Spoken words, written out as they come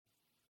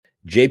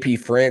JP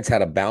France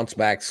had a bounce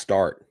back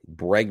start.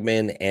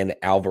 Bregman and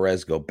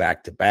Alvarez go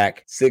back to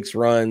back. 6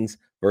 runs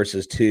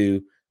versus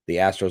 2. The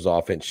Astros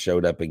offense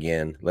showed up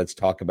again. Let's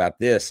talk about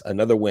this.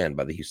 Another win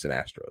by the Houston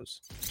Astros.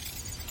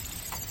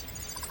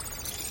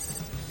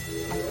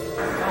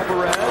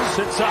 Alvarez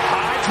hits a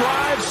high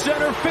drive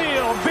center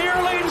field. Beer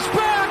leans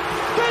back.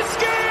 This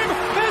game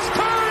is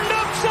turned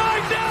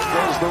upside down.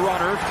 There's the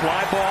runner.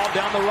 Fly ball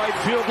down the right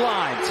field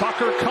line.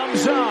 Tucker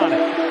comes on.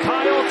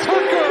 Kyle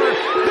Tucker.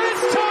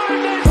 This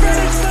time they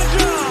finish the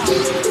job.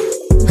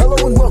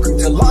 Hello and welcome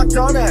to Locked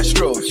On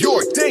Astros,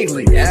 your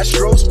daily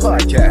Astros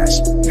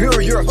podcast. Here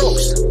are your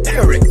hosts,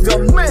 Eric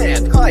the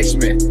Man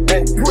Heisman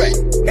and Brett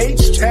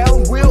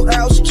H-Town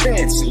Wheelhouse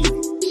Chansey.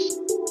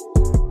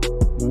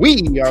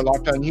 We are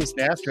Locked On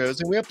Houston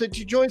Astros, and we hope that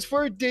you join us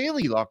for a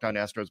daily Locked On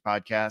Astros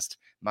podcast.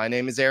 My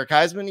name is Eric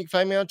Heisman. You can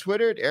find me on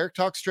Twitter at Eric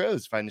Talks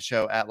Stros. Find the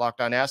show at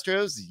Locked On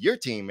Astros, your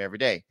team every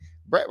day.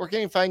 Brett, where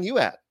can you find you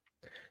at?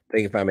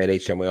 They can find me at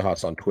H-Town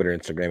Wheelhouse on Twitter,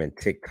 Instagram, and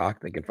TikTok.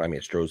 They can find me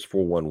at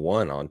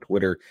Stros411 on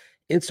Twitter,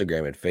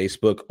 Instagram, and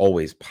Facebook.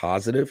 Always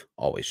positive,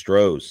 always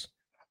Stros.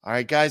 All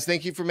right, guys,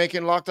 thank you for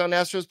making Locked On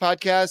Astros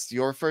podcast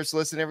your first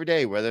listen every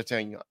day. Whether it's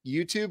on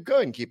YouTube, go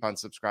ahead and keep on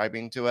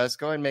subscribing to us.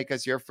 Go ahead and make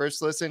us your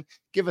first listen.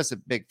 Give us a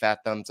big fat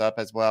thumbs up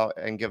as well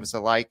and give us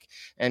a like.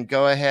 And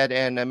go ahead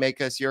and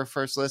make us your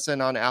first listen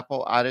on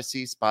Apple,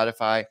 Odyssey,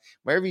 Spotify.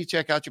 Wherever you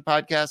check out your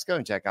podcast, go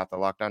and check out the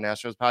Locked On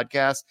Astros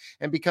podcast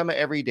and become an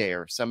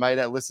everydayer, somebody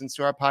that listens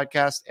to our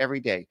podcast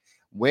every day.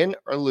 Win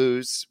or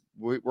lose,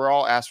 we're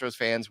all Astros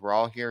fans. We're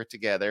all here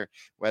together.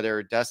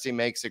 Whether Dusty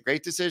makes a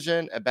great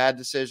decision, a bad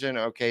decision,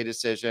 okay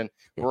decision,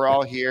 we're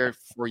all here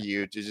for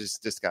you to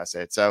just discuss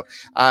it. So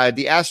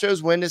the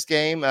Astros win this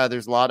game.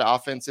 There's a lot of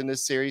offense in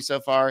this series so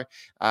far.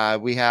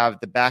 We have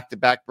the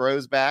back-to-back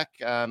bros back.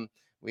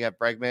 We have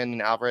Bregman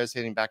and Alvarez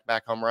hitting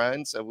back-to-back home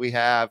runs. So we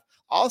have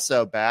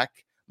also back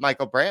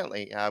Michael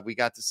Brantley. We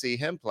got to see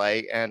him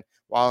play, and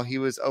while he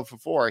was 0 for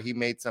 4, he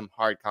made some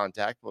hard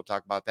contact. We'll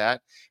talk about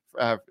that.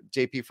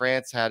 JP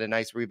France had a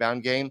nice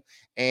rebound game,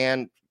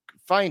 and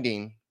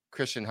finding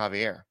Christian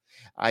Javier.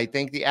 I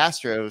think the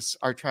Astros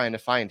are trying to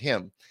find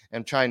him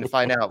and trying to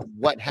find out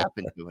what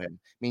happened to him.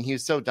 I mean, he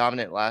was so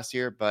dominant last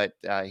year, but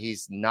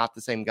he's not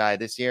the same guy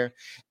this year.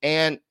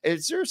 And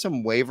is there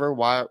some waiver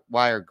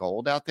wire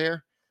gold out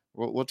there?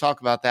 We'll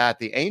talk about that.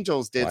 The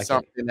Angels did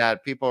something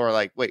that people are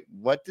like, wait,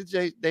 what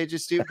did they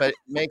just do? But it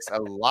makes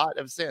a lot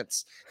of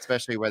sense,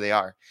 especially where they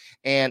are.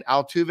 And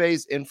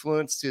Altuve's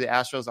influence to the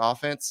Astros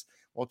offense,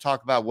 we'll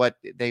talk about what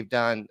they've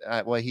done,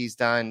 what he's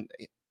done,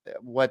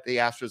 what the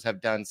Astros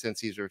have done since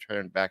he's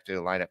returned back to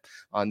the lineup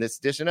on this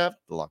edition of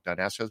the Locked On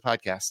Astros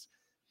podcast.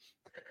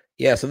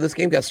 Yeah, so this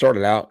game got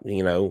started out,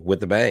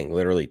 with a bang.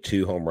 Literally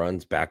 2 home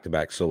runs,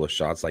 back-to-back solo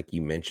shots, like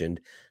you mentioned.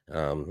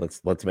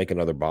 Let's make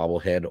another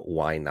bobblehead.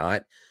 Why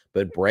not?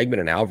 But Bregman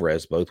and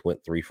Alvarez both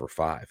went 3 for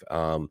 5.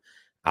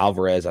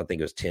 Alvarez, I think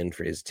it was 10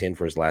 for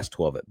his last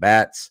 12 at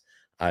bats.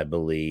 I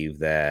believe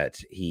that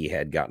he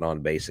had gotten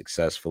on base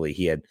successfully.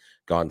 He had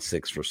gone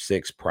 6 for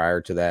 6 prior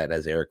to that.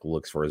 As Eric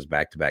looks for his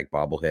back-to-back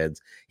bobbleheads,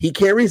 he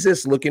can't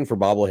resist looking for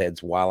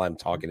bobbleheads while I'm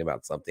talking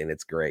about something.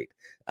 It's great.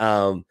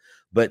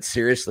 But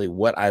seriously,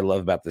 what I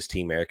love about this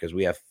team, Eric, is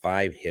we have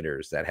 5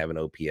 hitters that have an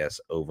OPS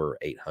over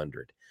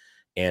 800.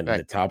 And at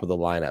the top of the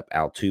lineup,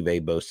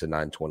 Altuve boasts a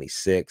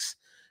 926.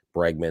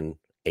 Bregman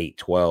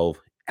 812,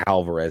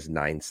 Alvarez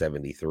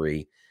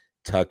 973,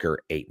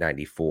 Tucker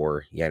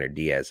 894, Yanner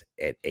Diaz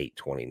at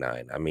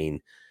 829. I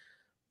mean,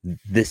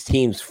 this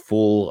team's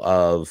full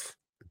of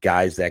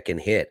guys that can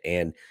hit,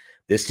 and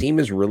this team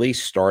has really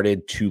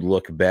started to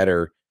look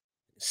better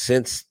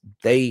since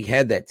they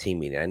had that team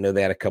meeting. I know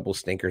they had a couple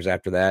stinkers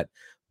after that,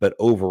 but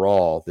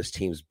overall, this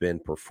team's been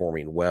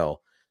performing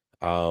well.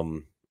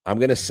 I'm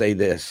going to say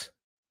this.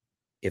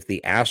 If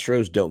the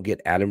Astros don't get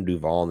Adam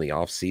Duvall in the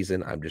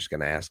offseason, I'm just going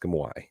to ask them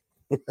why.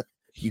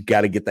 You got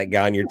to get that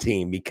guy on your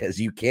team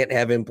because you can't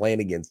have him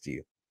playing against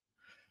you.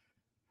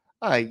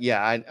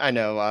 Yeah, I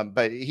know,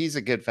 but he's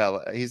a good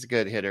fella. He's a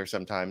good hitter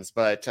sometimes.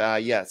 But,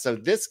 so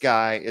this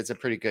guy is a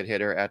pretty good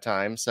hitter at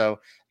times. So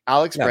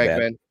Alex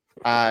Bregman,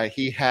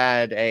 he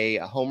had a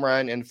home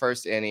run in the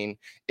first inning.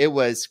 It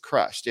was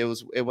crushed.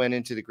 It went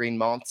into the green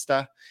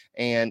monster,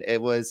 and it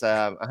was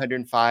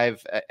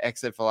 105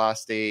 exit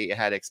velocity. It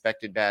had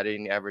expected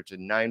batting average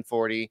of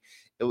 940.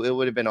 It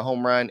would have been a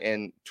home run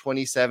in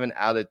 27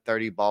 out of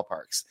 30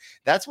 ballparks.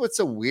 That's what's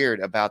so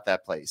weird about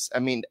that place. I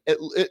mean,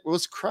 it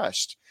was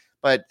crushed,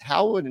 but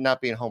how would it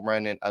not be a home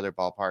run in other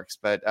ballparks?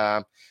 But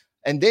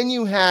and then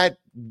you had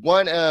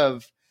one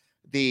of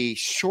the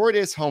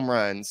shortest home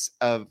runs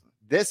of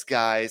this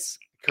guy's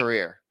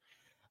career.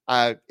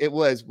 It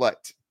was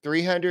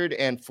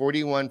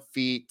 341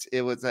 feet.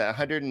 It was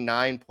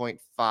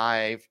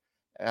 109.5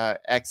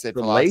 exit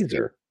velocity.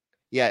 Laser.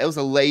 Yeah, it was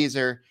a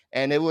laser,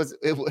 and it was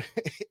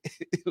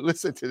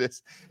listen to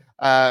this.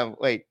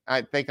 Wait,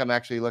 I think I'm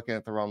actually looking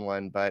at the wrong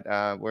one, but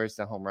where's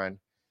the home run?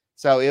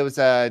 So it was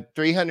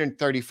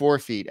 334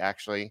 feet,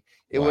 actually.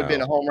 It would have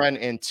been a home run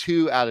in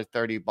 2 out of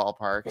 30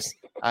 ballparks.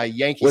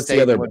 Yankee What's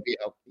Stadium the other? would be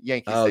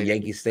Yankee Oh, Stadium.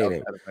 Yankee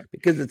Stadium,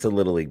 because it's a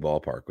little league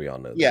ballpark. We all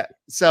know Yeah. that.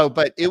 So,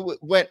 but it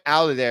went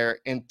out of there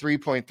in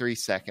 3.3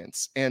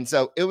 seconds. And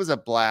so it was a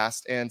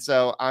blast. And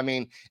so, I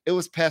mean, it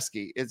was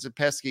pesky. It's a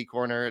pesky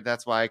corner.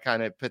 That's why I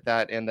kind of put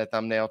that in the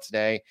thumbnail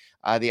today.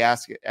 The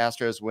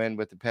Astros win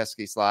with the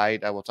pesky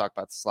slide. I will talk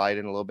about the slide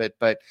in a little bit,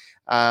 but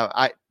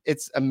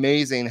it's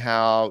amazing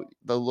how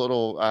the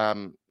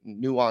little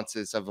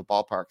nuances of a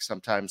ballpark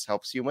sometimes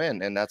helps you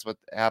win. And that's what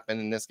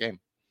happened in this game.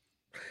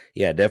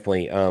 Yeah,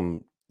 definitely.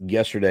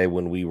 Yesterday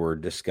when we were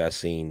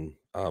discussing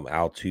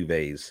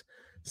Altuve's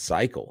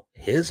cycle,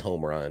 his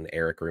home run,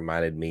 Eric,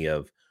 reminded me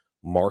of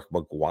Mark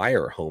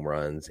McGwire home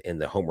runs in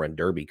the home run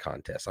derby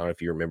contest. I don't know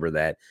if you remember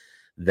that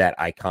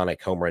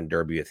iconic home run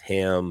derby with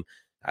him,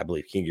 I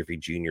believe King Griffey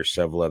Jr.,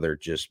 several other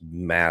just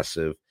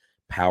massive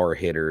power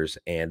hitters.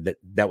 And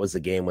that was the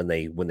game when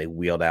they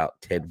wheeled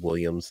out Ted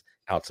Williams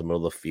out to the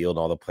middle of the field.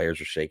 All the players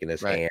were shaking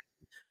his hand.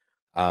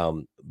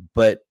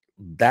 But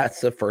that's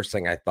the first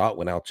thing I thought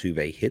when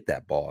Altuve hit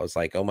that ball. I was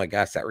like, oh my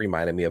gosh, that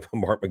reminded me of a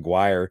Mark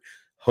McGwire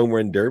home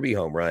run derby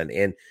home run.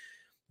 And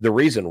the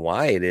reason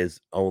why it is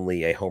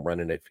only a home run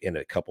in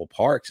a couple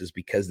parks is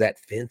because that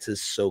fence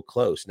is so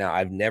close. Now,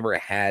 I've never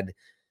had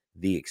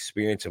the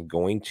experience of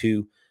going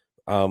to,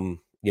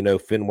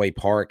 Fenway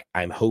Park.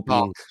 I'm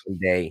hoping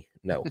someday.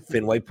 No,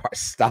 Fenway Park.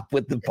 Stop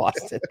with the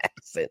Boston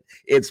accent.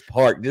 It's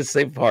Park. Just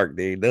say Park,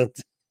 dude.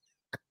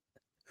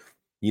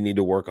 You need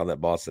to work on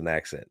that Boston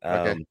accent.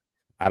 Okay.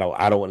 I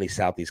don't want any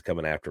Southies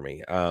coming after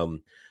me.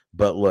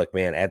 But look,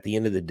 man, at the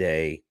end of the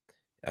day,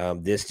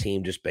 this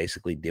team just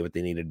basically did what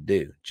they needed to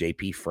do.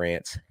 JP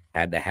France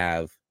had to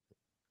have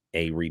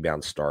a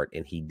rebound start,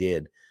 and he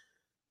did.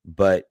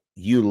 But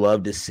you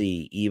love to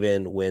see,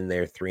 even when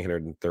they're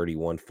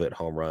 331-foot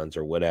home runs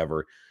or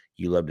whatever,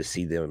 you love to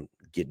see them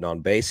getting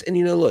on base. And,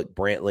 look,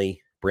 Brantley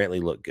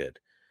looked good.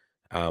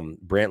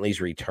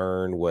 Brantley's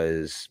return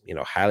was,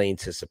 highly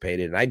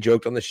anticipated. And I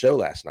joked on the show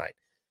last night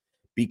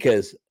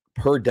because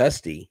per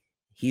Dusty,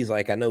 he's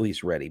like, I know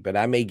he's ready, but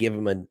I may give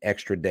him an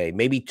extra day,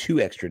 maybe 2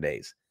 extra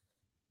days.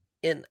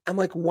 And I'm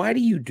like, why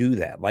do you do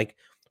that? Like,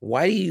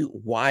 why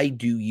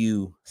do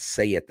you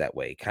say it that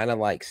way? Kind of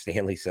like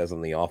Stanley says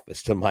on The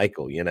Office to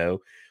Michael,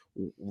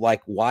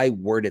 like, why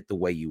word it the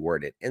way you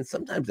word it? And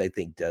sometimes I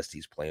think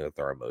Dusty's playing with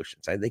our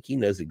emotions. I think he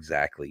knows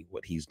exactly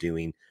what he's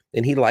doing,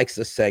 and he likes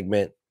the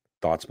segment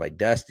Thoughts by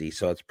Dusty.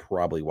 So that's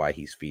probably why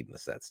he's feeding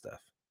us that stuff.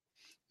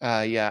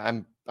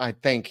 I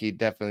think he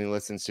definitely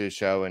listens to the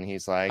show, and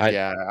he's like,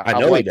 I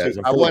know he does.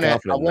 I want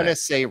to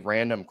say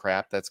random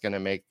crap that's going to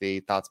make the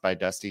Thoughts by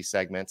Dusty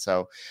segment.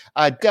 So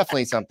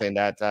definitely something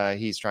that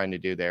he's trying to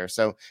do there.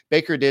 So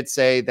Baker did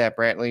say that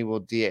Brantley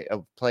will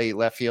play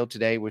left field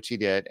today, which he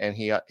did. And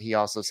he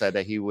also said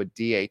that he would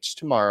DH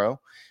tomorrow.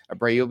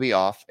 Abreu will be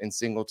off, and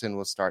Singleton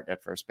will start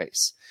at first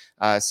base.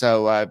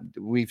 So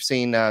we've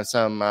seen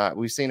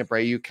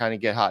Abreu kind of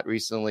get hot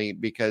recently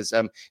because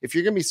if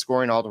you're going to be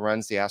scoring all the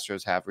runs the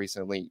Astros have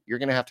recently, you're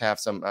going to have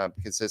some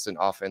consistent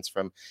offense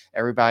from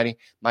everybody.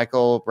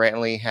 Michael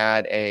Brantley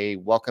had a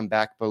welcome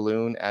back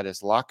balloon at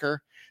his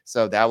locker.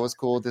 So that was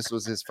cool. This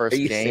was his first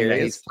game that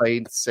he's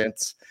played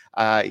since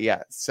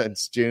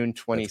June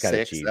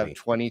 26th of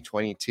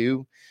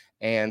 2022.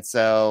 And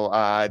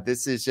so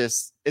this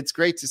is it's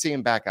great to see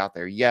him back out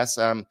there. Yes,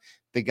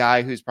 the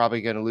guy who's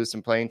probably going to lose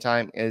some playing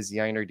time is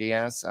Yainer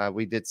Diaz.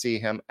 We did see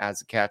him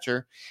as a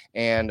catcher.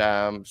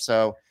 And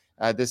so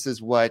this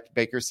is what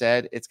Baker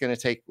said. It's going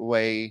to take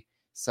away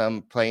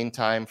some playing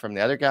time from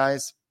the other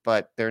guys,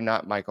 but they're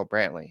not Michael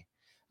Brantley.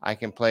 I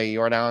can play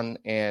Jordan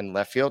in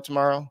left field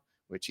tomorrow,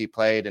 which he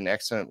played an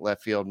excellent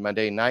left field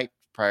Monday night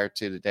prior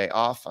to the day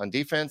off on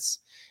defense.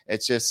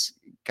 It's just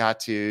got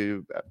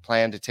to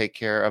plan to take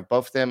care of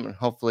both of them, and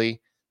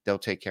hopefully they'll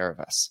take care of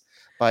us.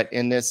 But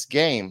in this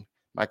game,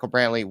 Michael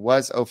Brantley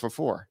was 0 for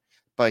 4,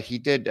 but he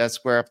did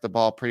square up the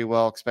ball pretty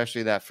well,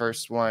 especially that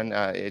first one.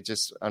 It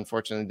just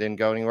unfortunately didn't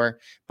go anywhere.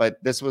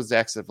 But this was the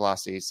exit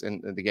velocities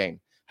in the game: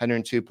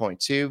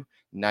 102.2,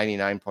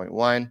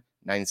 99.1,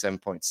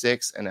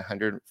 97.6, and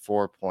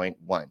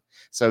 104.1.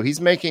 So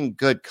he's making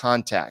good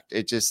contact.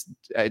 It just,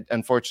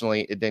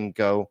 unfortunately, it didn't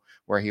go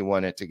where he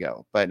wanted to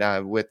go.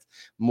 But with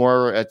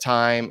more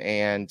time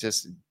and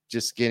just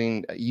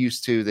getting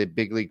used to the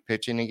big league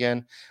pitching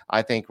again,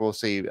 I think we'll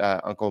see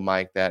Uncle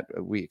Mike that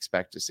we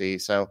expect to see.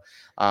 So,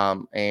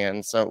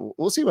 and so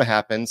we'll see what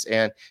happens.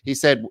 And he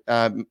said,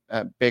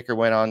 Baker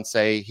went on to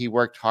say he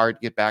worked hard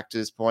to get back to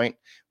this point.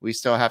 We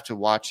still have to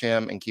watch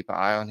him and keep an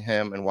eye on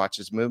him and watch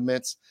his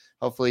movements.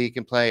 Hopefully he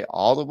can play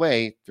all the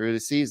way through the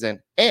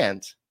season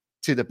and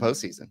to the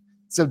postseason.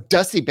 So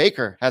Dusty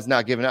Baker has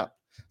not given up.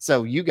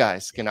 So you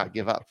guys cannot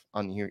give up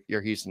on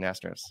your Houston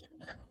Astros.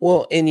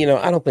 Well, and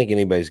I don't think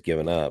anybody's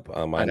given up.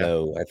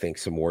 I think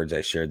some words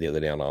I shared the other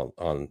day on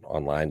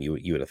online, you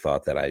would have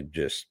thought that I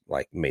just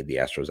made the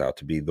Astros out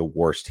to be the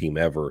worst team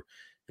ever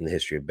in the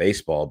history of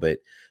baseball. But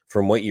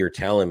from what you're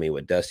telling me,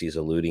 what Dusty's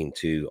alluding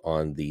to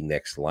on the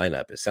next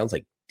lineup, it sounds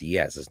like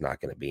Diaz is not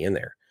going to be in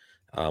there,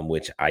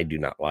 which I do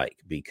not like,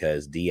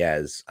 because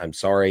Diaz, I'm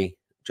sorry,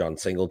 John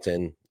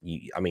Singleton,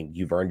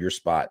 you've earned your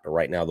spot. But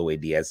right now, the way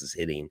Diaz is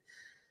hitting,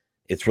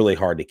 it's really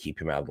hard to keep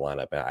him out of the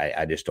lineup.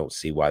 I just don't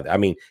see why. I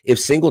mean, if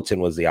Singleton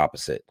was the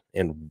opposite,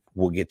 and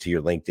we'll get to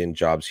your LinkedIn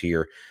jobs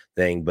here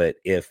thing, but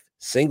if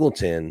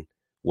Singleton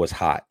was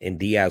hot and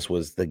Diaz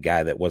was the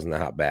guy that wasn't the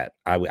hot bat,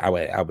 I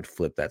would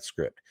flip that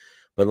script.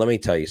 But let me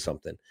tell you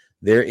something.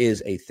 There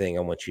is a thing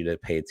I want you to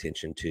pay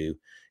attention to,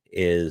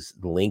 is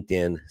the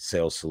LinkedIn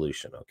sales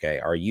solution. Okay.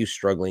 Are you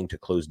struggling to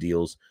close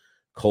deals?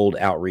 Cold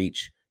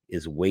outreach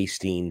is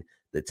wasting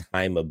the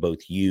time of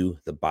both you,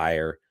 the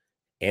buyer,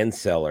 and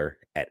seller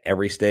at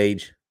every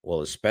stage. Well,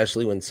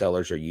 especially when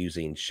sellers are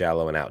using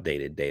shallow and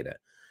outdated data.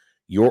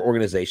 Your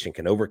organization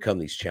can overcome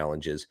these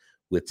challenges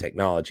with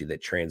technology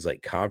that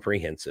translate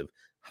comprehensive,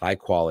 high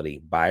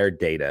quality buyer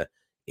data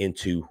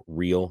into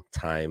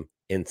real-time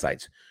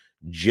insights.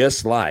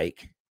 Just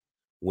like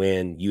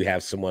when you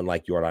have someone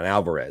like Yordan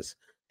Alvarez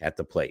at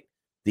the plate.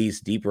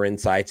 These deeper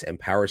insights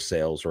empower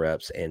sales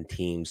reps and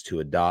teams to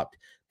adopt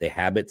the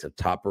habits of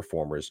top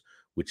performers,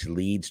 which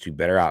leads to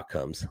better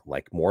outcomes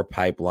like more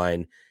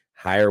pipeline,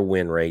 higher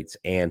win rates,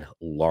 and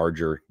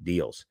larger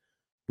deals.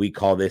 We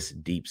call this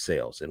deep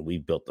sales, and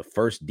we've built the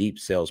first deep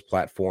sales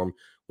platform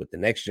with the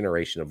next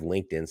generation of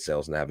LinkedIn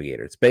Sales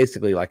Navigator. It's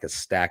basically like a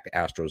stacked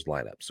Astros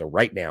lineup. So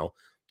right now,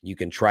 you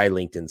can try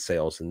LinkedIn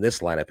Sales, and this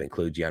lineup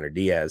includes Yainer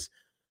Diaz.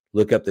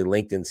 Look up the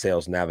LinkedIn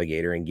Sales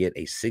Navigator and get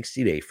a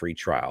 60-day free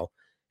trial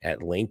at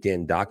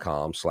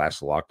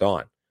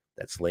linkedin.com/lockedon.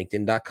 That's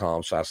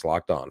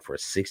linkedin.com/lockedon for a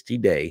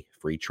 60-day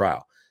free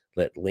trial.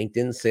 Let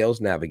LinkedIn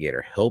Sales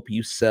Navigator help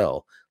you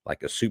sell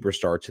like a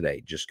superstar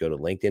today. Just go to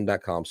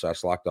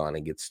linkedin.com/lockedon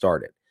and get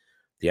started.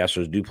 The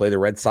Astros do play the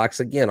Red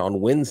Sox again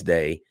on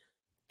Wednesday,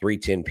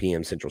 3:10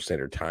 p.m. Central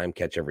Standard Time.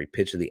 Catch every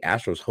pitch of the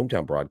Astros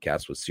hometown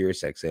broadcast with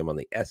SiriusXM on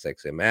the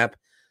SXM app.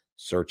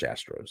 Search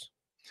Astros.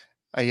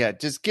 Yeah,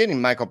 just getting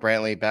Michael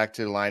Brantley back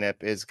to the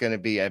lineup is going to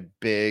be a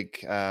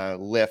big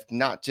lift,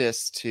 not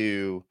just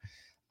to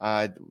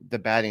the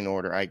batting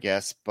order, I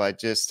guess, but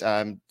just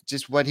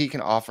what he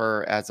can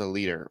offer as a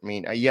leader. I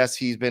mean, yes,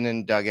 he's been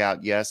in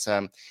dugout. Yes,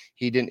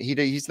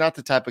 he's not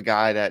the type of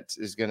guy that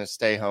is going to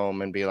stay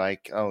home and be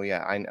like, oh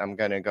yeah, I'm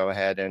going to go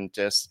ahead and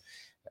just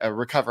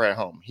recover at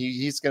home.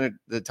 He's going to,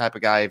 the type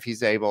of guy, if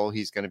he's able,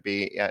 he's going to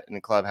be in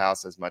the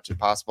clubhouse as much as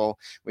possible.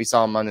 We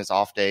saw him on his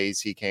off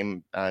days. He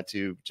came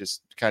to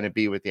just kind of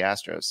be with the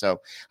Astros. So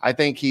I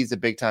think he's a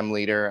big time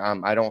leader.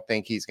 I don't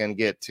think he's going to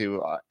get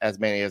to as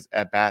many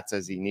at bats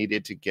as he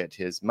needed to get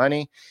his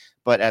money,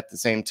 but at the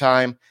same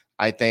time,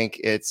 I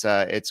think it's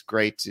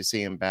great to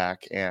see him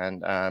back.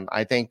 And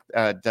I think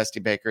Dusty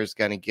Baker is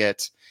going to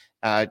get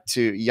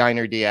to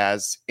Yainer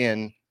Diaz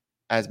in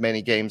as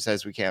many games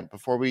as we can.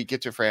 Before we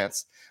get to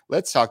France,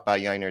 let's talk about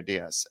Yainer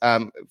Diaz.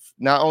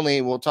 Not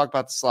only we'll talk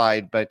about the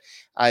slide, but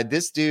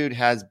this dude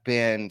has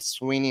been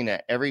swinging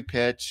at every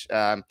pitch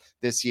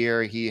this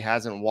year. He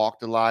hasn't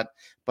walked a lot,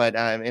 but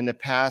in the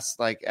past,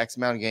 like X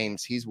amount of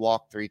games, he's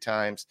walked 3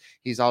 times.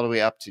 He's all the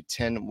way up to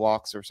 10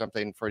 walks or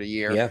something for the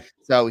year. Yeah.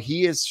 So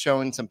he is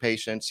showing some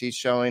patience. He's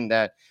showing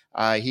that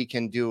he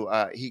can do,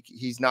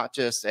 he's not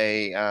just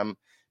a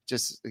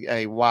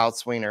wild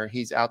swinger.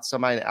 He's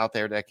somebody out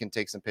there that can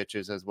take some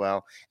pitches as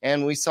well.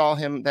 And we saw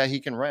him that he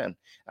can run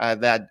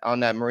that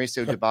on that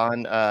Mauricio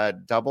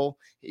Dubon double.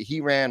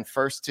 He ran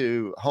first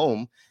to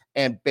home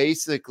and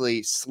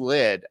basically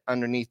slid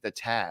underneath the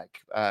tag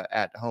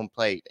at home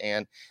plate.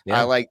 And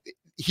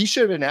he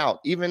should have been out.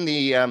 Even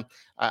the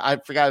I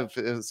forgot if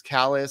it was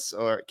Callis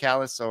or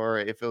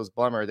if it was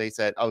Blummer. They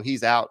said, oh,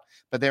 he's out.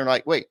 But they're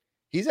like, wait,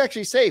 he's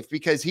actually safe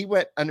because he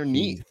went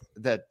underneath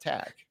the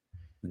tag.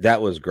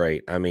 That was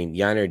great. I mean,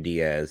 Yainer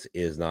Diaz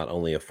is not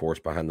only a force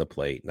behind the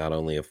plate, not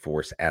only a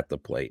force at the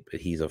plate, but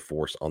he's a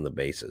force on the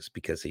bases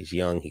because he's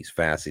young, he's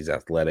fast, he's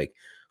athletic,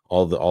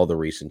 all the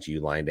reasons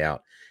you lined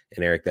out.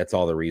 And Eric, that's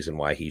all the reason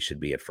why he should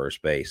be at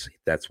first base.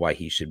 That's why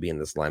he should be in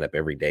this lineup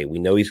every day. We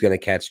know he's going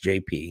to catch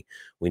JP.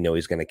 We know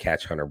he's going to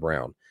catch Hunter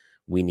Brown.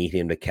 We need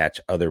him to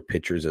catch other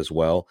pitchers as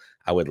well.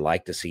 I would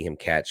like to see him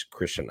catch not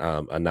Christian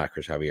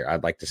Javier.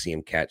 I'd like to see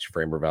him catch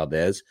Framber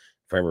Valdez.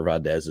 Framber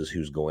Valdez is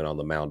who's going on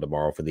the mound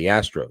tomorrow for the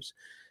Astros.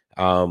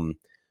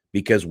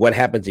 Because what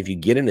happens if you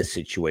get in a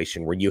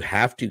situation where you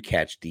have to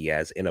catch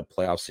Diaz in a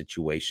playoff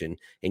situation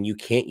and you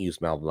can't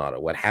use Maldonado?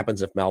 What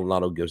happens if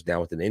Maldonado goes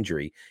down with an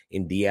injury?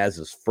 In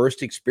Diaz's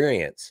first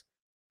experience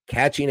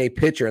catching a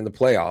pitcher in the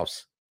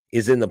playoffs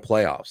is in the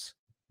playoffs.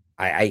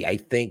 I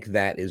think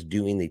that is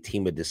doing the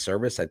team a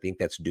disservice. I think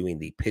that's doing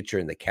the pitcher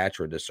and the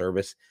catcher a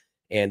disservice.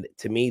 And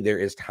to me, there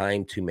is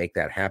time to make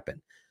that happen.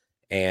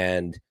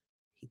 And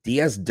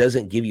Diaz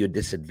doesn't give you a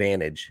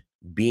disadvantage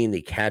being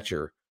the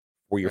catcher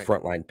for your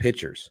frontline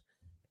pitchers.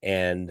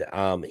 And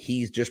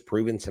he's just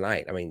proven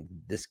tonight. I mean,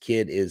 this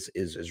kid is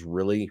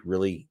really,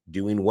 really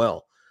doing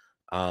well.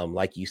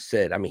 Like you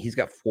said, I mean, he's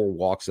got 4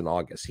 walks in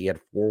August. He had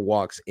 4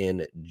 walks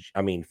in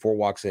August.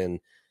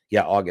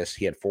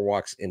 He had 4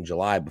 walks in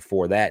July.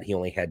 Before that, he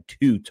only had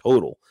 2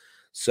 total.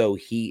 So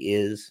he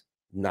is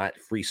not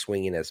free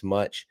swinging as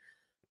much.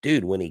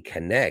 Dude, when he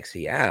connects,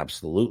 he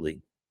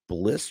absolutely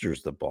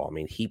blisters the ball. I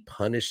mean, he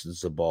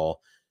punishes the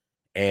ball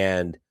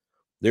And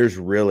there's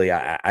really,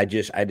 I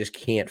just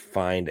can't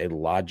find a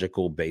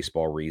logical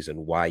baseball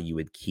reason why you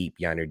would keep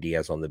Yainer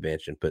Diaz on the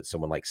bench and put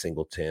someone like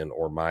Singleton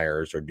or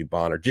Myers or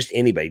Dubon or just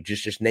anybody.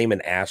 Just name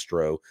an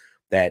Astro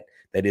that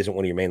isn't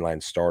one of your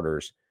mainline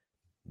starters.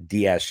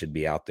 Diaz should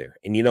be out there.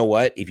 And you know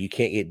what? If you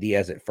can't get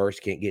Diaz at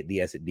first, can't get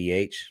Diaz at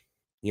DH,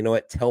 you know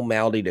what? Tell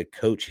Maldi to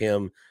coach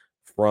him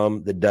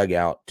from the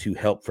dugout to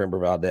help Framber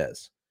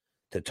Valdez,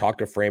 to talk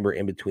to Framber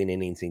in between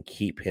innings and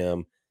keep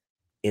him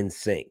in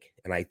sync.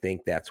 And I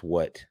think that's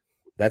what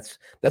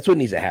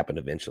needs to happen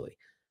eventually.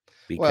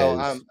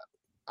 Because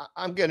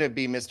I'm going to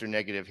be Mr.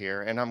 Negative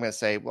here, and I'm going to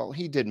say, well,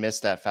 he did miss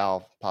that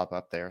foul pop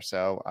up there.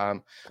 So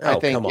I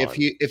think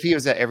if he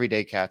was an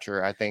everyday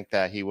catcher, I think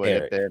that he would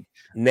have been.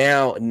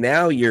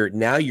 Now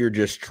you're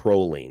just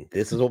trolling.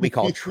 This is what we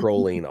call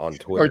trolling on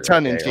Twitter or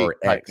tongue in cheek,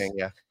 X.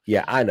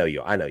 Yeah, I know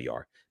you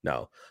are.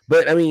 No,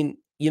 but I mean,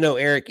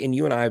 Eric, and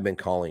you and I have been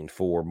calling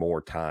for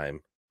more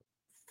time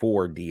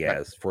for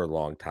Diaz for a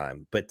long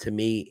time. But to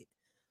me,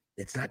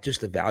 it's not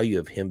just the value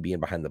of him being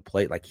behind the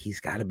plate. Like, he's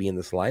got to be in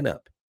this lineup.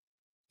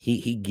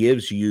 He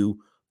gives you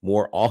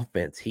more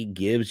offense. He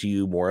gives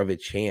you more of a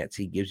chance.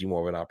 He gives you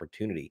more of an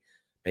opportunity.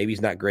 Maybe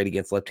he's not great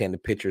against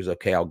left-handed pitchers.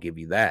 Okay, I'll give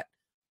you that.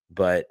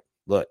 But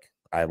look,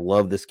 I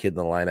love this kid in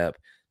the lineup.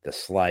 The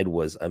slide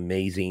was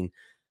amazing.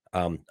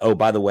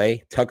 By the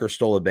way, Tucker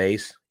stole a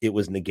base. It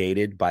was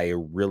negated by a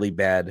really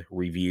bad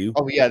review.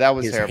 Oh, yeah, that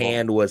was His terrible.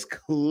 hand was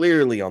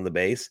clearly on the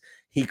base.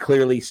 He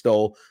clearly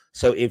stole.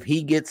 So if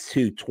he gets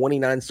to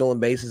 29 stolen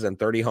bases and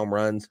 30 home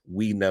runs,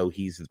 we know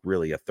he's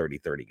really a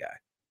 30-30 guy.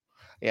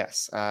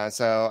 Yes.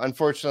 So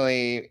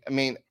unfortunately, I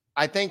mean,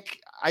 I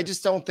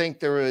just don't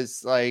think there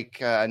was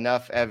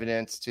enough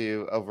evidence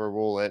to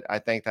overrule it. I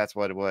think that's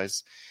what it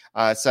was.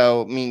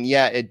 So, I mean,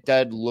 yeah, it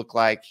did look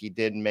like he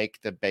did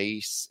make the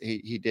base.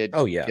 He did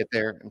get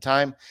there in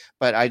time,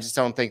 but I just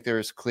don't think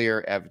there's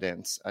clear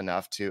evidence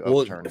enough to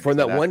overturn it. From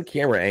that one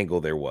camera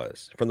angle, there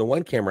was. From the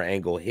one camera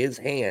angle, his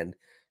hand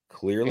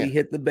clearly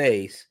hit the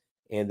base,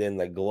 and then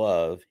the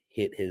glove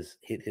hit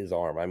his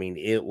arm. I mean,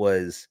 it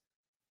was.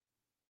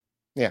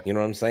 Yeah. You know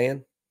what I'm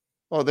saying?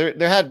 Well, there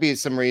had to be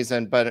some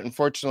reason, but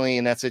unfortunately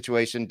in that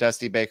situation,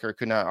 Dusty Baker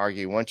could not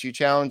argue. Once you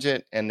challenge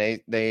it and they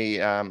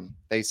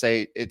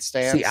say it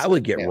stands. See, I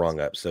would get rung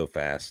up so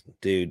fast.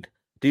 Dude,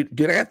 I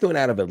got thrown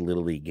out of a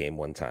Little League game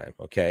one time,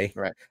 okay?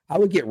 Right. I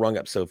would get rung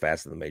up so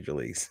fast in the major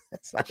leagues.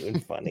 That's not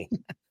even funny.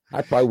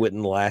 I probably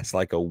wouldn't last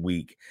like a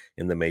week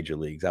in the major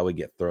leagues. I would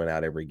get thrown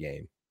out every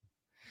game.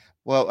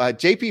 Well,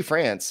 JP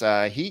France,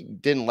 he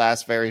didn't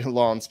last very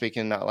long.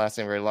 Speaking of not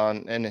lasting very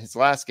long, in his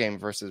last game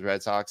versus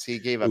Red Sox, he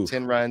gave up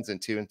 10 runs in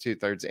 2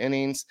 2/3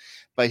 innings,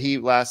 but he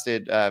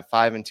lasted 5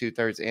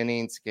 2/3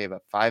 innings, gave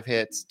up 5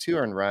 hits, 2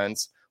 earned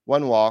runs,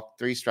 1 walk,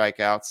 3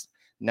 strikeouts,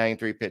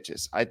 93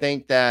 pitches. I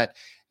think that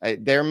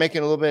they're making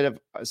a little bit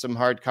of some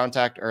hard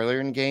contact earlier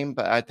in the game,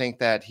 but I think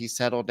that he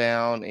settled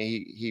down.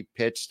 He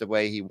pitched the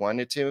way he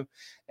wanted to.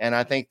 And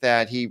I think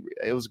that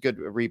it was a good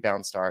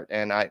rebound start.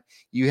 And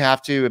you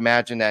have to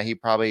imagine that he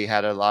probably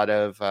had a lot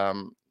of,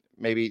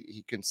 maybe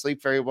he couldn't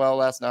sleep very well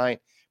last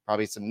night,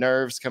 probably some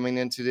nerves coming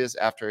into this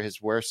after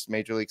his worst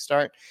major league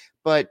start.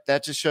 But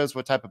that just shows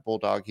what type of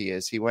bulldog he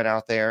is. He went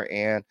out there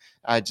and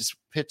just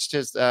pitched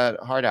his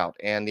heart out,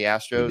 and the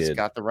Astros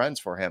got the runs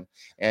for him.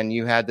 And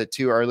you had the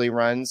 2 early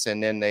runs,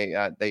 and then they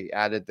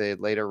added the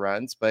later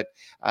runs. But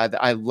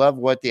I love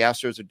what the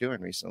Astros are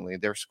doing recently.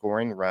 They're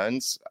scoring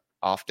runs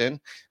often.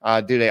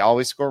 Do they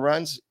always score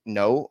runs?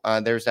 No.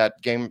 There's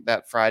that game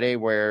that Friday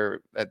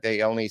where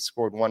they only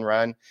scored 1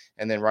 run,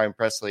 and then Ryan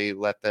Presley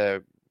let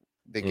the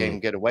game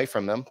get away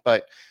from them.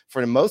 But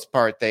for the most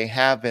part, they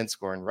have been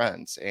scoring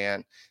runs.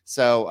 And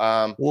so,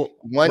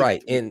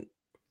 right. And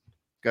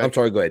I'm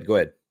sorry, go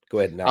ahead.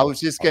 Now, I was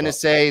just going to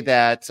say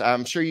that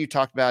I'm sure you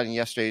talked about it in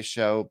yesterday's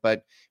show,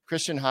 but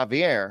Christian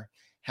Javier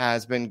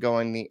has been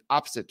going the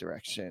opposite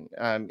direction.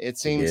 It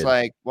seems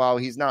like while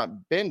he's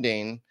not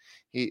bending,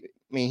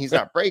 he's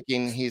not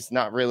breaking, he's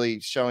not really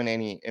showing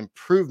any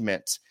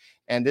improvement.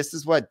 And this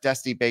is what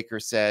Dusty Baker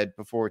said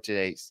before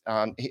today's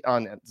on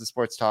the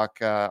Sports Talk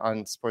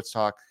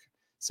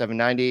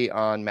 790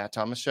 on Matt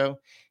Thomas show.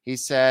 He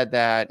said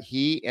that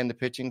he and the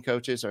pitching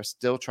coaches are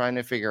still trying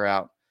to figure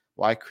out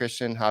why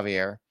Christian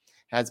Javier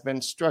has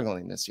been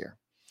struggling this year.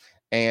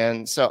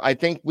 And so I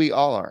think we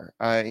all are.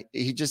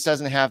 He just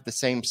doesn't have the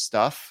same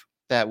stuff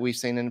that we've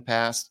seen in the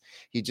past.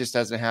 He just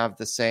doesn't have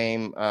the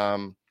same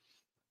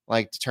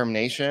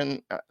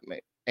determination.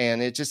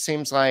 And it just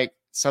seems like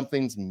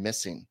something's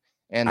missing.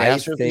 And the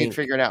Astros need to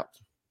figure it out.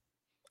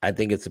 I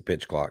think it's a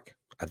pitch clock.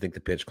 I think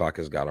the pitch clock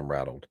has got him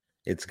rattled.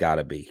 It's got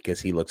to be,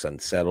 because he looks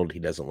unsettled. He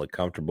doesn't look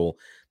comfortable.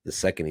 The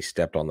second he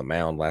stepped on the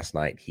mound last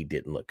night, he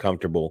didn't look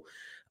comfortable.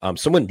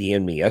 Someone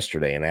DM'd me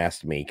yesterday and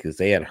asked me, because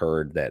they had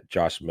heard that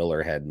Josh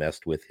Miller had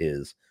messed with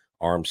his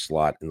arm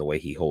slot and the way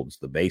he holds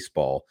the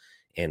baseball,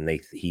 and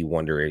he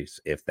wonders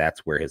if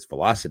that's where his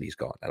velocity's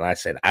gone. And I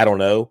said, I don't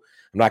know.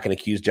 I'm not going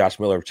to accuse Josh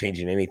Miller of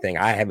changing anything.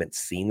 I haven't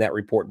seen that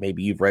report.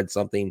 Maybe you've read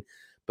something,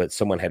 but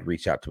someone had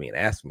reached out to me and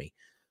asked me,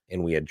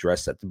 and we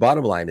addressed that. The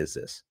bottom line is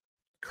this: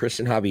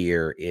 Christian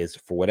Javier is,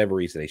 for whatever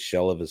reason, a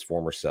shell of his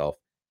former self.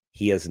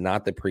 He is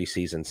not the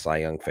preseason Cy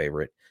Young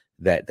favorite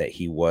that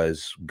he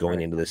was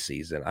going into the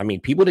season. I mean,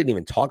 people didn't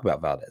even talk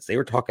about Valdez. They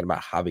were talking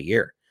about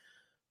Javier.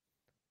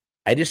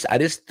 I just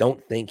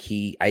don't think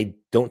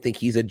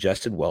he's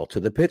adjusted well to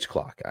the pitch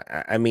clock.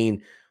 I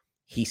mean,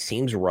 he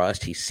seems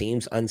rushed. He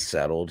seems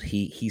unsettled.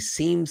 He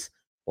seems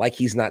like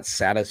he's not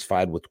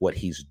satisfied with what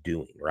he's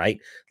doing, right?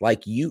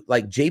 Like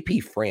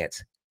JP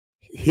France,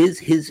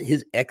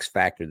 his X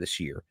factor this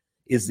year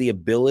is the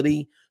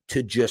ability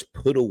to just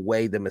put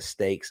away the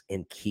mistakes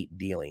and keep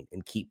dealing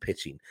and keep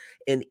pitching.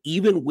 And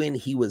even when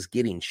he was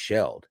getting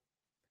shelled,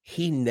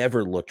 he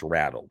never looked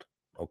rattled.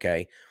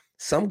 Okay.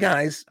 Some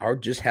guys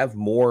just have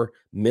more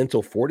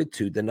mental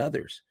fortitude than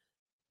others.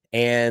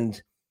 And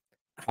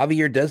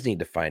Javier does need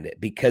to find it,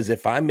 because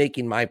if I'm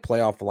making my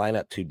playoff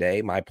lineup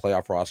today, my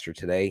playoff roster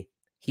today,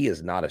 he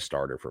is not a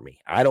starter for me.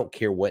 I don't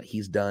care what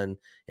he's done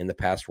in the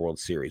past World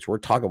Series. We're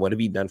talking, what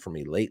have you done for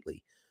me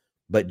lately?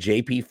 But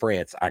JP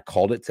France, I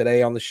called it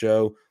today on the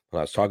show when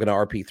I was talking to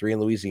RP3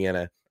 in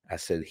Louisiana. I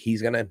said,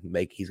 he's going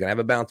to have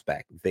a bounce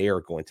back. They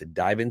are going to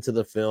dive into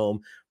the film.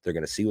 They're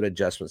going to see what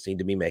adjustments need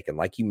to be making.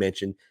 Like you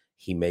mentioned,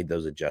 he made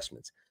those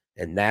adjustments.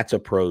 And that's a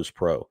pro's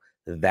pro.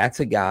 That's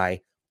a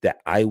guy that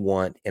I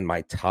want in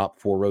my top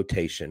 4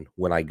 rotation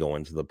when I go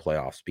into the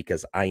playoffs,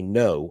 because I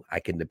know I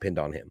can depend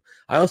on him.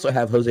 I also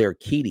have Jose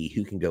Urquidy,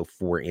 who can go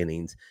 4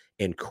 innings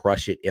and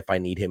crush it if I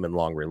need him in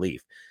long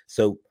relief.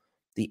 So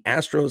the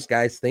Astros,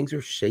 guys, things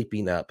are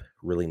shaping up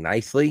really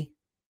nicely.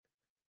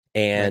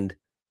 And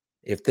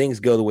if things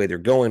go the way they're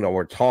going, or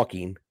we're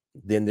talking,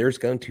 then there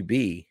could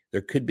be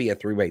a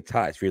 3-way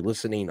tie. If you're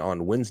listening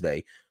on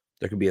Wednesday,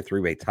 there could be a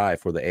 3-way tie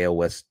for the AL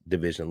West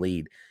division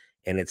lead.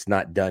 And it's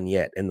not done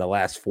yet. And the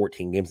last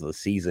 14 games of the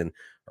season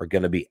are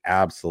going to be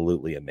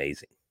absolutely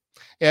amazing.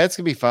 Yeah, it's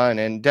going to be fun,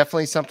 and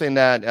definitely something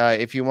that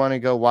if you want to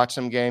go watch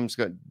some games,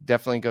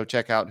 definitely go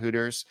check out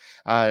Hooters.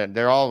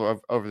 They're all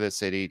over the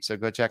city, so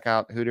go check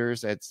out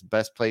Hooters. It's the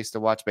best place to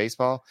watch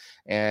baseball.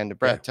 And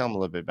Brett, tell them a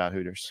little bit about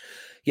Hooters.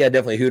 Yeah,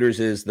 definitely. Hooters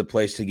is the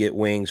place to get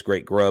wings,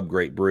 great grub,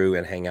 great brew,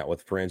 and hang out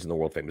with friends and the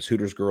world famous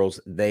Hooters girls.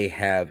 They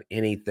have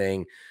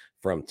anything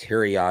from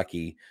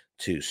teriyaki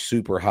to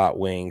super hot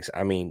wings.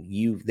 I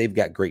mean, they've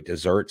got great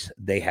desserts.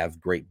 They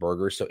have great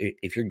burgers. So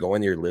if you're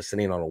going there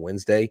listening on a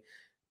Wednesday,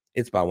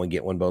 it's buy one,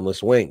 get one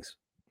boneless wings.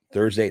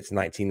 Thursday, it's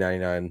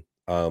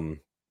 $19.99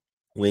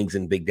 wings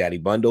and Big Daddy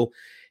bundle.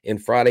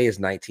 And Friday is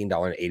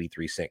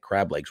 $19.83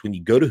 crab legs. When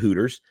you go to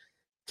Hooters,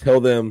 tell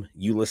them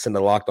you listen to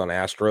Locked on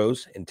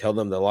Astros, and tell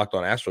them the Locked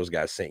on Astros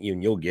guys sent you,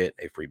 and you'll get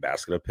a free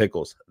basket of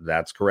pickles.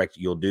 That's correct.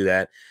 You'll do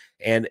that.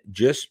 And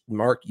just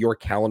mark your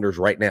calendars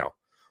right now,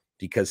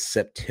 because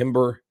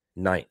September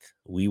 9th,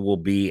 we will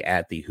be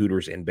at the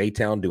Hooters in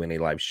Baytown doing a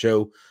live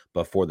show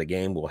before the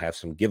game. We'll have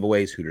some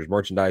giveaways, Hooters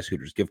merchandise,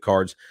 Hooters gift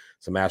cards,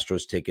 some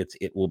Astros tickets.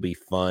 It will be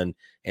fun.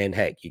 And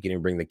heck, you can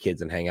even bring the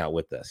kids and hang out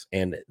with us.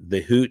 And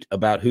the hoot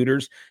about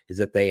Hooters is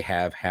that they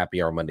have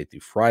happy hour Monday through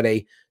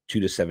Friday, 2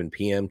 to 7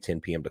 p.m.,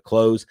 10 p.m. to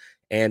close.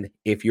 And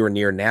if you're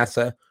near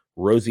NASA,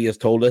 Rosie has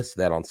told us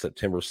that on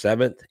September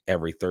 7th,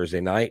 every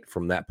Thursday night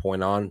from that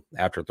point on,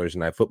 after Thursday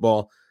Night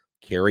Football,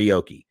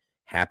 karaoke,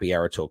 happy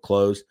hour till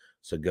close.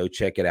 So go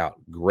check it out.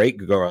 Great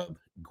grub,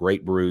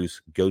 great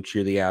brews. Go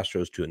cheer the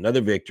Astros to another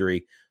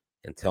victory,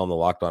 and tell them the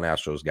Locked on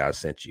Astros guys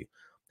sent you.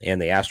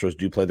 And the Astros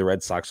do play the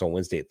Red Sox on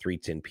Wednesday at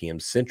 3:10 p.m.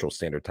 Central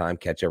Standard Time.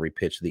 Catch every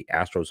pitch of the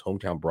Astros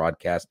hometown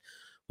broadcast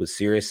with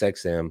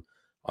SiriusXM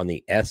on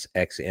the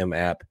SXM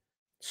app.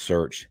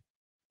 Search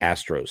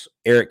Astros.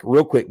 Eric,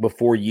 real quick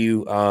before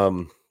you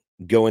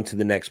go into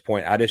the next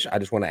point, I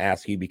just want to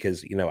ask you,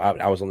 because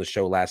I was on the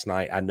show last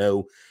night. I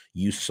know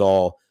you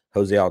saw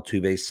Jose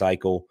Altuve's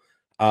cycle.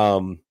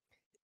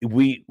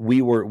 We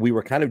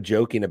were kind of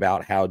joking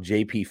about how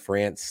JP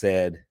France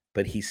said,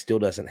 but he still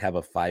doesn't have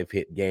a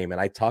 5-hit game. And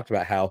I talked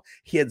about how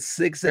he had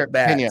 6 at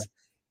bats. Pena.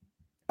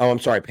 Oh, I'm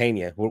sorry,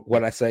 Pena. What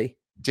did I say?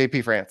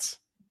 JP France.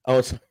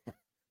 Oh,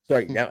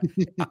 sorry. Now,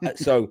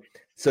 so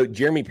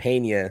Jeremy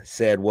Pena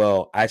said,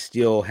 well, I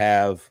still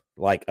have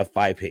like a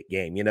 5-hit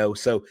game,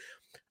 So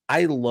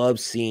I love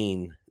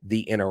seeing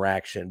the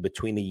interaction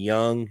between the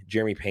young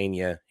Jeremy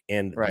Pena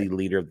and the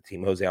leader of the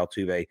team, Jose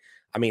Altuve.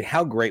 I mean,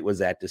 how great was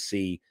that to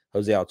see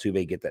Jose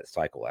Altuve get that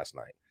cycle last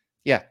night?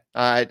 Yeah,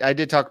 I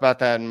did talk about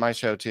that in my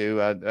show too,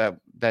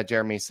 that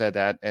Jeremy said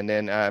that. And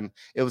then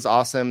it was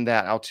awesome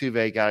that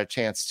Altuve got a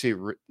chance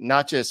to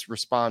not just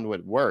respond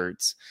with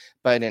words,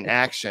 but in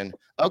action.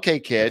 Okay,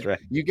 kid,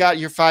 You got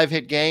your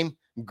 5-hit game.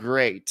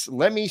 Great.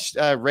 Let me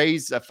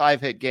raise a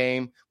 5-hit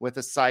game with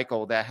a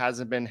cycle that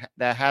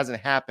hasn't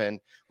happened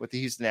with the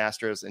Houston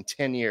Astros in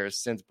 10 years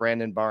since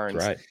Brandon Barnes.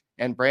 Right.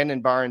 And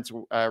Brandon Barnes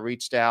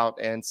reached out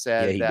and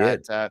said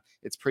that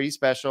it's pretty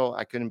special.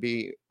 I couldn't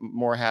be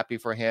more happy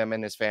for him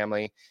and his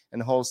family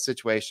and the whole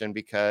situation,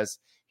 because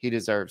he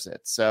deserves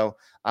it. So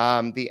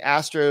the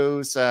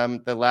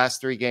Astros, the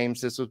last 3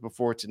 games, this was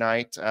before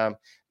tonight,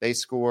 they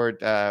scored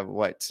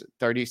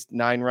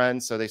 39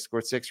 runs. So they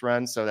scored 6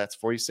 runs. So that's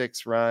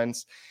 46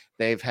 runs.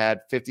 They've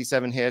had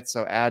 57 hits.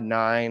 So add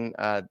 9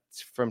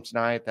 from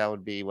tonight. That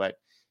would be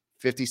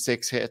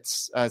 66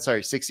 hits.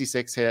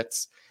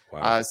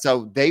 Wow.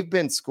 So they've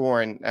been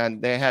scoring,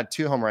 and they had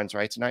 2 home runs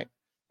right tonight.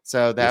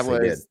 So that's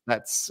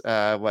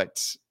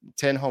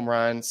 10 home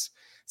runs.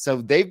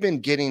 So they've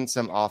been getting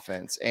some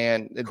offense,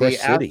 and the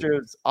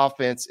Astros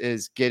offense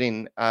is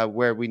getting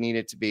where we need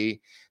it to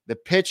be. The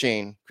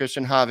pitching,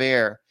 Christian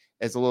Javier,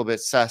 is a little bit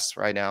sus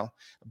right now,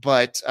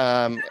 but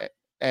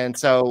and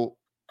so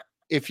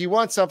if you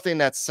want something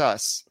that's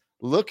sus,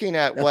 looking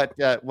at what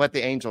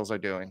the Angels are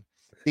doing,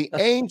 the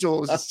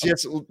Angels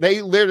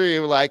they literally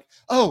were like,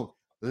 oh,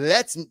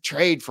 let's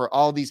trade for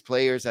all these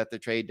players at the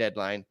trade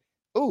deadline.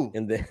 Oh,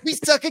 we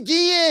suck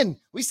again.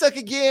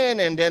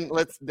 And then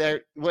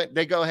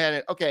they go ahead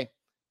and, okay,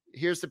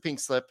 here's the pink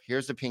slip.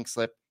 Here's the pink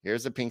slip.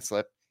 Here's the pink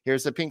slip.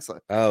 Here's the pink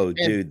slip. Oh, and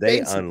dude, they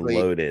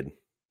unloaded.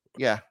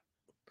 Yeah.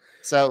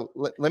 So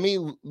let me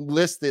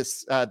list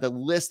this, the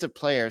list of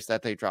players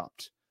that they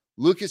dropped.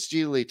 Lucas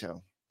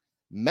Giolito,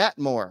 Matt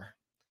Moore,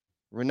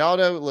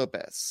 Ronaldo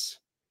Lopez,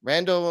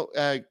 Randall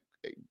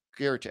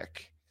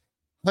Giritic,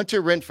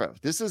 Hunter Renfroe.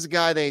 This is a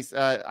guy they,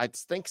 I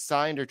think,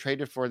 signed or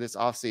traded for this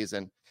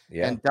offseason.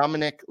 Yeah. And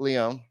Dominic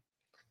Leone.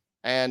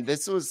 And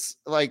this is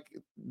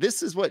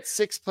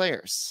 6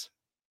 players.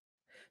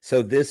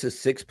 So this is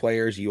 6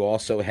 players. You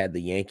also had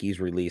the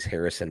Yankees release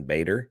Harrison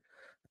Bader.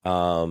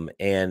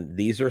 And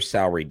these are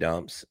salary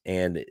dumps.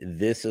 And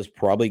this is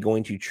probably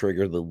going to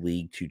trigger the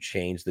league to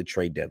change the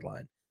trade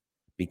deadline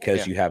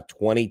because you have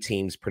 20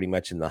 teams pretty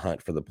much in the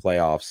hunt for the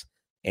playoffs.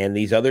 And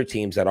these other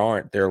teams that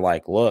aren't, they're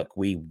like, look,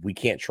 we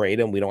can't trade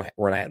them. We don't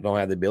have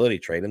the ability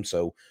to trade them.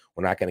 So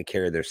we're not going to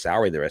carry their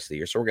salary the rest of the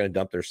year. So we're going to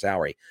dump their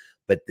salary.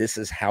 But this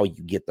is how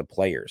you get the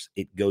players.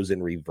 It goes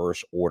in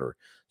reverse order.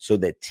 So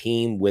the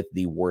team with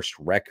the worst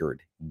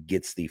record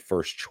gets the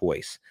first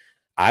choice.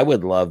 I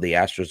would love the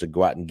Astros to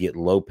go out and get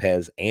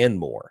Lopez and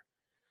Moore.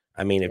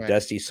 I mean, if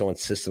Dusty's so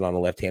insistent on a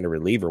left-handed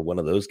reliever, one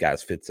of those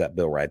guys fits that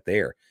bill right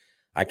there.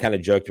 I kind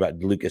of joked about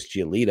Lucas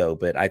Giolito,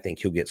 but I think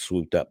he'll get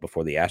swooped up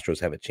before the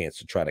Astros have a chance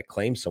to try to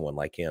claim someone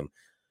like him.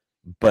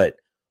 But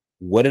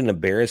what an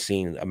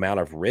embarrassing amount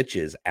of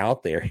riches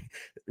out there.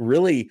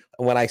 Really,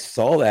 when I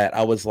saw that,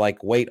 I was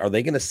like, wait, are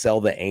they going to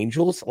sell the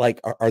Angels? Like,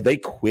 are they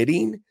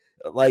quitting?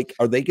 Like,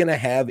 are they going to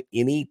have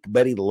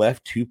anybody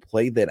left to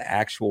play that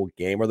actual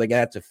game? Are they going to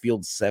have to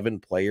field 7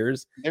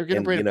 players? They're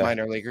going to bring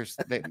minor leaguers.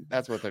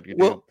 That's what they're going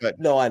to do. But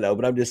no, I know,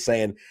 but I'm just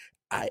saying,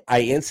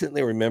 I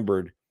instantly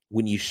remembered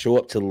when you show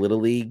up to the Little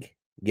League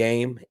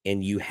game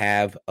and you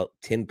have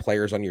 10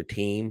 players on your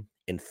team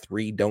and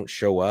 3 don't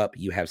show up,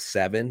 you have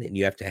 7 and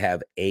you have to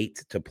have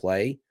 8 to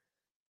play.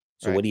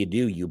 So what do?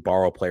 You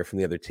borrow a player from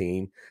the other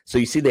team. So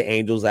you see the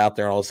Angels out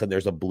there, and all of a sudden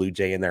there's a Blue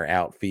Jay in their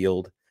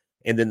outfield.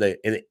 And then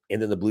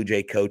the Blue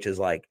Jay coach is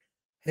like,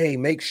 hey,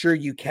 make sure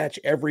you catch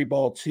every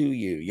ball to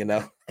you, you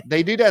know?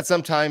 They do that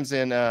sometimes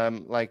in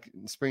like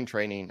spring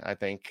training, I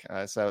think.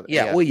 Well,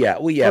 they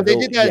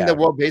did that in the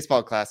World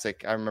Baseball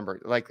Classic. I remember,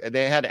 like,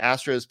 they had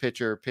Astros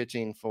pitcher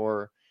pitching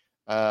for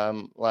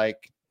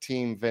like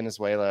Team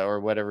Venezuela or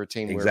whatever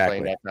team we were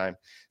playing that time.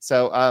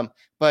 So,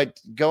 but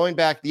going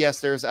back, yes,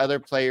 there's other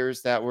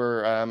players that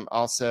were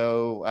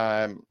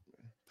also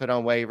put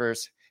on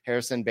waivers.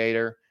 Harrison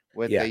Bader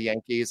with the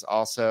Yankees,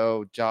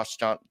 also Josh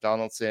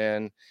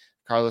Donaldson,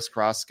 Carlos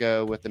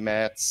Carrasco with the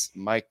Mets,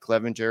 Mike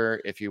Clevenger,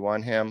 if you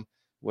want him,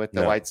 with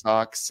the White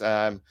Sox,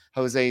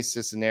 Jose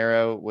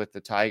Cisnero with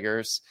the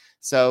Tigers.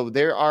 So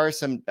there are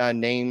some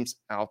names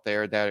out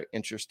there that are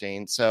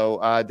interesting.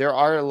 So there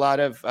are a lot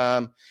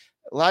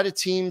of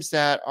teams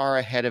that are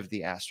ahead of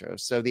the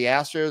Astros. So the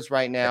Astros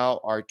right now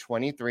are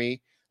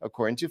 23,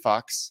 according to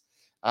Fox.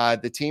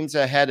 The teams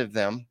ahead of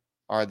them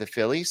are the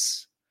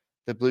Phillies,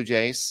 the Blue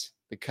Jays,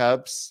 the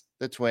Cubs,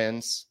 the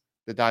Twins,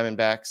 the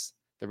Diamondbacks,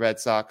 the Red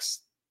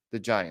Sox, the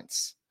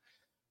Giants,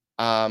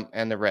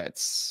 and the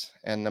Reds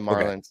and the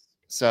Marlins. Okay.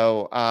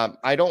 So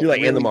I don't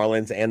and the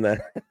Marlins and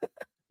the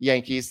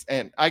Yankees,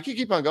 and I could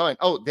keep on going.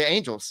 Oh, the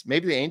Angels.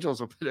 Maybe the Angels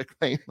will put a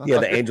claim.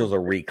 The Angels will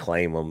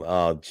reclaim them.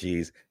 Oh,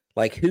 geez.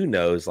 Like, who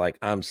knows? Like,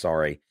 I'm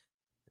sorry.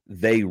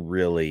 They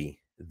really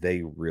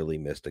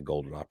missed a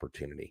golden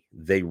opportunity.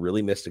 They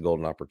really missed a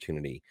golden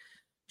opportunity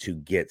to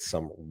get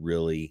some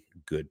really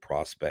good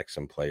prospects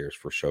and players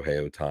for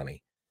Shohei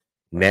Ohtani.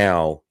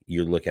 Now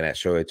you're looking at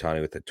Shohei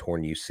Ohtani with a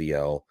torn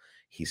UCL.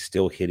 He's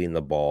still hitting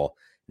the ball.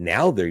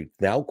 Now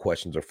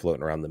questions are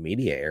floating around the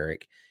media,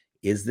 Eric.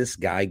 Is this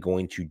guy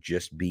going to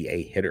just be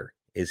a hitter?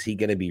 Is he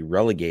going to be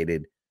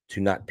relegated to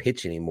not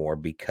pitch anymore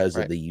because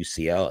of the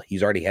UCL?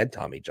 He's already had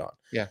Tommy John.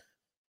 Yeah.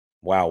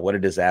 Wow, what a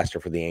disaster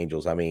for the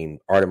Angels. I mean,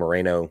 Arte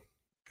Moreno,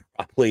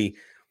 probably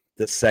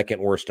the second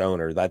worst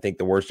owner. I think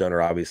the worst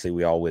owner, obviously,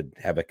 we all would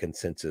have a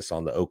consensus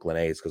on the Oakland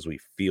A's because we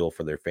feel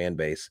for their fan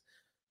base.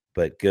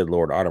 But good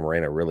Lord, Arte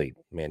Moreno really,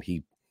 man,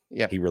 he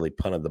really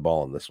punted the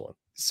ball in this one.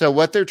 So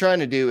what they're trying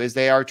to do is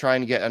they are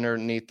trying to get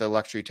underneath the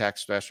luxury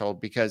tax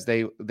threshold because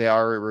they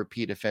are a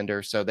repeat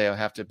offender. So they'll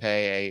have to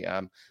pay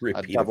a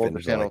double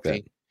penalty.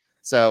 Like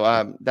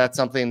so that's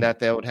something that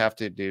they would have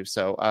to do.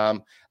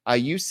 So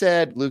you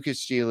said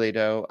Lucas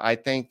Giolito. I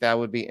think that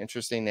would be an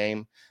interesting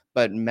name.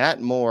 but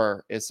Matt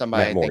Moore is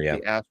somebody Matt Moore,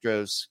 the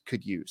Astros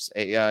could use.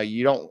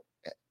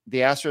 The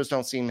Astros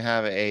don't seem to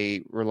have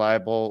a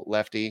reliable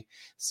lefty.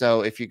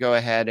 So if you go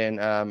ahead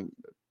and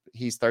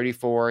he's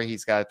 34,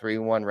 he's got a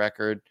 3-1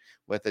 record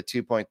with a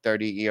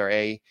 2.30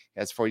 ERA, he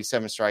has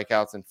 47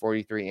 strikeouts and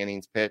 43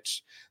 innings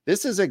pitched.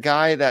 This is a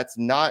guy that's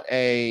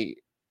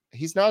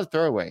he's not a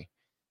throwaway.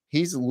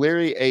 He's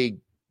literally a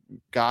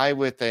guy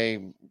with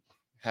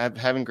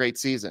having great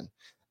season.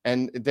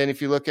 And then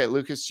if you look at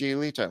Lucas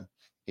Giolito,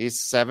 he's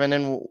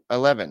 7-11,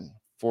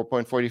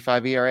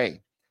 4.45 ERA.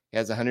 He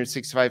has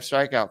 165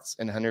 strikeouts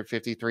and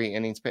 153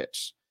 innings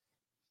pitched,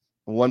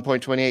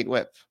 1.28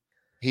 WHIP.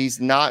 He's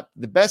not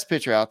the best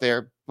pitcher out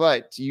there,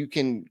 but you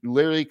can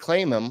literally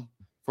claim him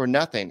for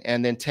nothing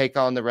and then take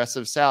on the rest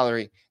of the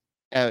salary,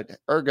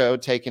 ergo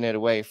taking it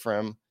away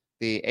from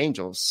the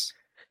Angels.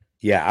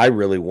 Yeah, I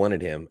really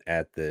wanted him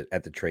at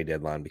the trade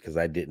deadline because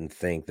I didn't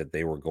think that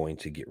they were going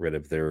to get rid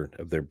of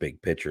their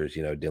big pitchers,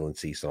 Dylan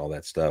Cease and all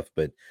that stuff.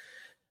 But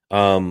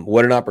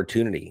what an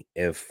opportunity.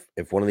 If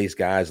one of these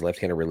guys,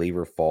 left-handed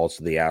reliever, falls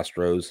to the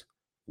Astros,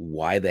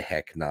 why the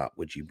heck not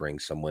would you bring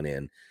someone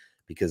in?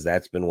 Because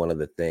that's been one of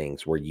the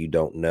things where you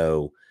don't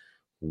know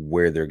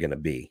where they're going to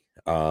be.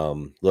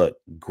 Look,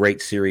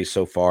 great series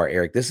so far,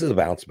 Eric. This is a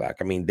bounce back.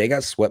 I mean, they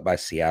got swept by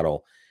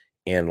Seattle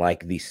and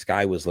like the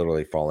sky was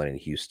literally falling in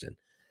Houston.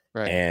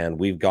 Right. And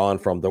we've gone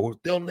from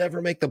they'll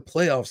never make the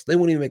playoffs. They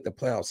won't even make the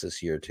playoffs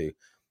this year too.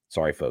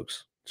 Sorry,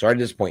 folks. Sorry to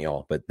disappoint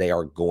y'all, but they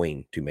are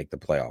going to make the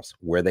playoffs.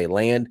 Where they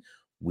land,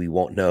 we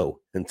won't know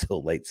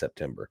until late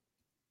September.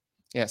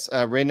 Yes.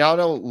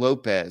 Reynaldo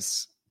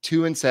Lopez,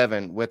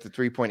 2-7 with a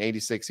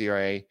 3.86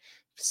 ERA,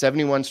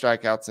 71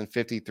 strikeouts and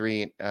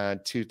 53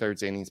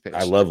 2/3 innings pitched.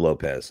 I love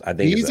Lopez. I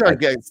think these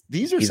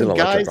are some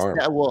guys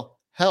that will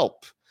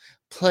help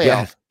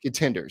playoff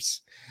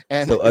contenders.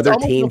 And so other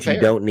teams you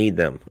don't need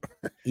them.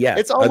 Yeah,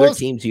 it's almost, other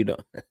teams you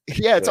don't.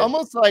 Yeah, it's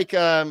almost like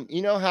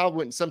you know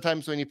how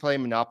sometimes when you play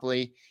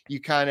Monopoly, you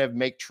kind of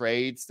make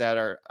trades that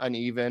are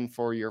uneven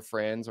for your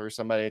friends or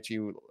somebody that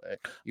you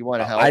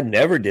want to help. I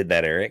never did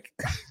that, Eric.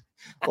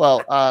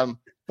 Well,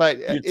 but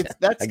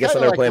that's I guess I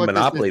never played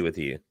Monopoly with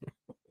you.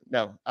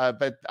 No,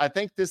 but I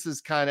think this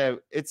is kind of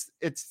it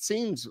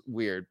seems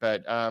weird,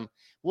 but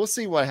we'll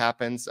see what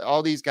happens.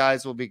 All these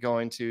guys will be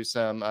going to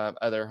some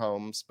other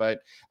homes,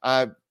 but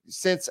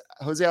since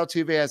Jose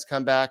Altuve has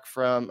come back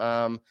from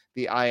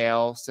the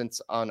IL since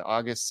on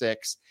August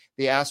 6th,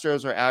 the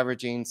Astros are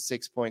averaging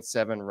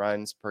 6.7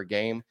 runs per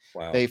game.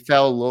 Wow. They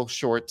fell a little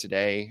short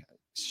today.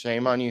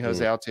 Shame on you,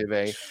 Jose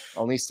Altuve.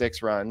 Only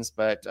 6 runs,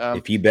 but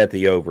if you bet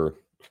the over,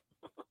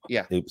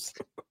 yeah. Oops.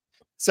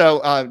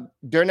 So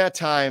during that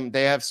time,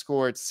 they have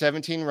scored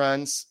 17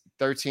 runs,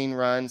 13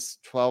 runs,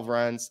 12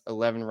 runs,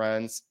 11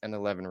 runs, and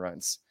 11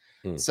 runs.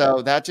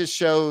 So that just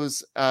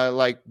shows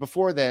like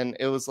before then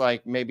it was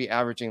like maybe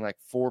averaging like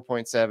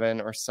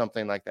 4.7 or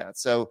something like that.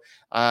 So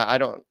I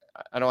don't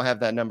have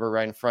that number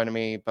right in front of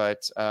me,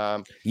 but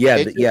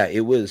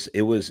it was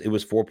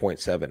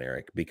 4.7,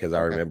 Eric, because I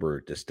remember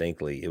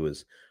distinctly it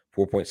was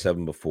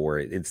 4.7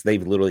 before.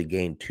 They've literally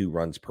gained 2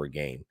 runs per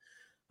game.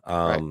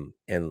 And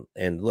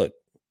look,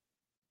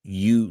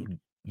 you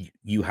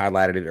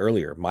highlighted it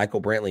earlier. Michael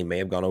Brantley may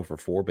have gone over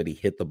 4, but he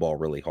hit the ball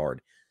really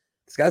hard.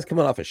 This guy's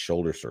coming off of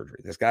shoulder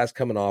surgery. This guy's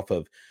coming off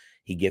of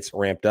he gets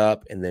ramped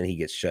up and then he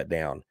gets shut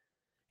down.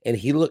 And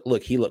he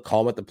looked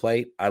calm at the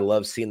plate. I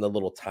love seeing the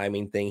little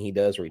timing thing he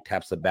does where he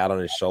taps the bat on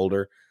his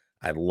shoulder.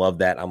 I love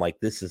that. I'm like,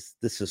 this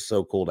is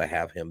so cool to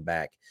have him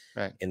back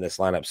in this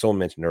lineup. Someone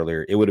mentioned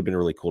earlier, it would have been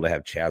really cool to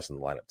have Chaz in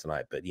the lineup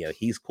tonight. But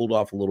he's cooled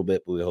off a little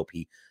bit, but we hope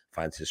he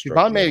finds his stroke.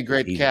 Vaughn made a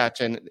great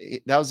catch, and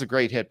that was a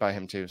great hit by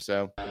him too.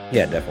 So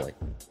yeah, definitely.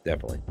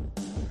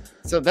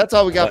 So that's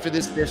all we got for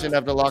this edition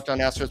of the Locked On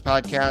Astros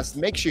podcast.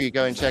 Make sure you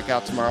go and check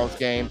out tomorrow's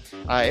game.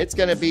 It's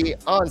going to be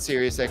on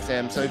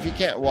SiriusXM. So if you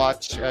can't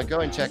watch, go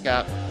and check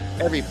out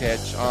every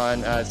pitch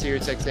on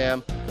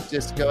SiriusXM.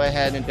 Just go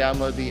ahead and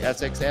download the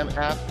SXM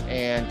app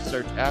and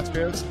search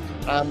Astros.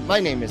 My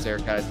name is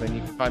Eric Heisman.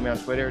 You can find me on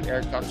Twitter at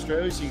Eric Talk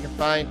Stros. You can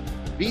find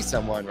Be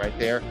Someone right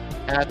there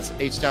at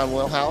H-Town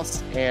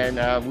Wheelhouse.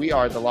 And we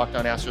are the Locked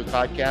On Astros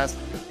podcast.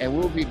 And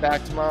we'll be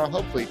back tomorrow,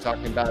 hopefully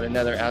talking about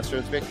another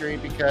Astros victory,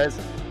 because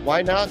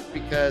why not?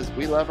 Because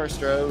we love our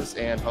Stros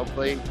and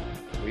hopefully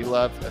we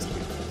love us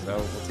people. So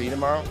we'll see you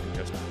tomorrow.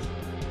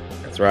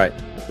 That's right.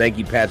 Thank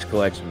you, Patch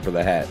Collection, for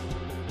the hat.